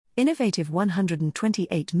Innovative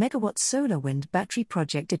 128 MW solar wind battery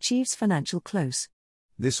project achieves financial close.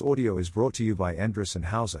 This audio is brought to you by Endress and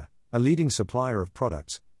Hauser, a leading supplier of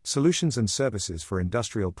products, solutions and services for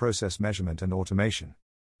industrial process measurement and automation.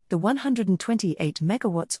 The 128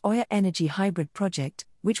 MW Oya Energy Hybrid Project,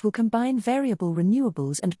 which will combine variable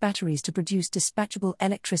renewables and batteries to produce dispatchable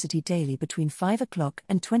electricity daily between 5 o'clock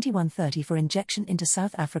and 21:30 for injection into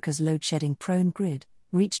South Africa's load-shedding-prone grid,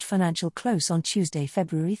 reached financial close on Tuesday,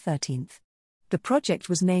 February 13. The project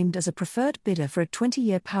was named as a preferred bidder for a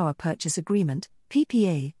 20-year power purchase agreement,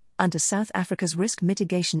 PPA, under South Africa's Risk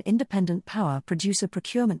Mitigation Independent Power Producer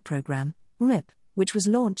Procurement Programme, RMIPPPP, which was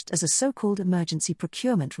launched as a so-called emergency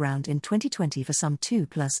procurement round in 2020 for some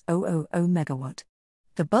 2,000 MW.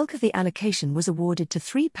 The bulk of the allocation was awarded to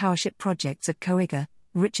 3 powership projects at Coega,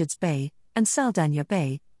 Richards Bay, and Saldanha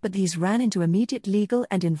Bay, but these ran into immediate legal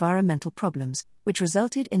and environmental problems, which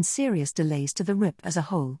resulted in serious delays to the RIP as a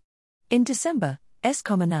whole. In December,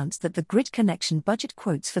 Eskom announced that the grid connection budget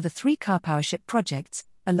quotes for the 3 Karpowership projects,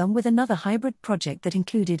 along with another hybrid project that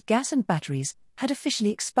included gas and batteries, had officially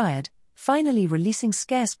expired, finally releasing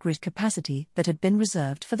scarce grid capacity that had been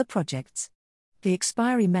reserved for the projects. The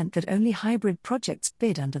expiry meant that only hybrid projects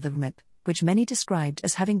bid under the RMIPPPP, which many described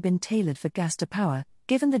as having been tailored for gas to power,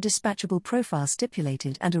 given the dispatchable profile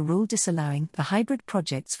stipulated and a rule disallowing the hybrid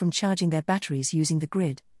projects from charging their batteries using the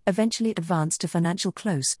grid, eventually advanced to financial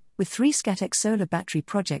close, with 3 Scatec solar battery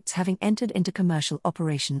projects having entered into commercial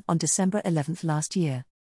operation on December 11 last year.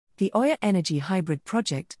 The Oya Energy Hybrid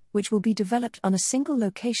Project, which will be developed on a single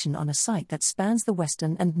location on a site that spans the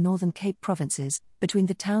Western and Northern Cape provinces, between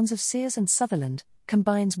the towns of Ceres and Sutherland,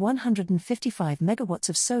 combines 155 MW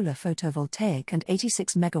of solar photovoltaic and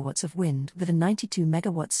 86 MW of wind with a 92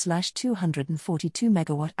 MW/242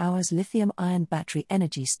 MWh lithium-ion battery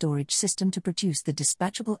energy storage system to produce the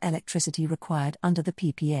dispatchable electricity required under the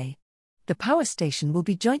PPA. The power station will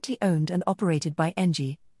be jointly owned and operated by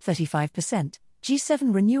ENGIE, 35%,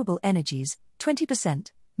 G7 Renewable Energies,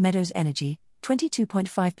 20%, Meadows Energy,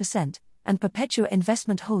 22.5%, and Perpetua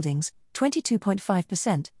Investment Holdings,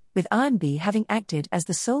 22.5%, with RMB having acted as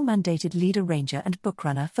the sole mandated lead arranger and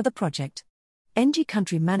bookrunner for the project. ENGIE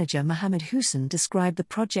country manager Mohamed Hoosen described the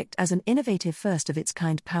project as an innovative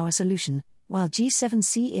first-of-its-kind power solution, while G7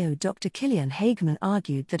 CEO Dr. Kilian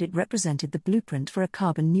argued that it represented the blueprint for a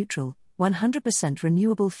carbon-neutral, 100%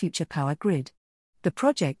 renewable future power grid. The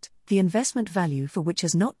project, the investment value for which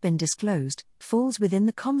has not been disclosed, falls within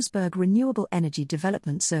the Komsberg Renewable Energy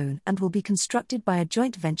Development Zone and will be constructed by a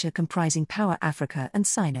joint venture comprising Power Africa and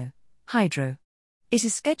SinoHydro. It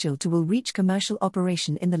is scheduled to will reach commercial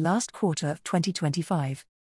operation in the last quarter of 2025.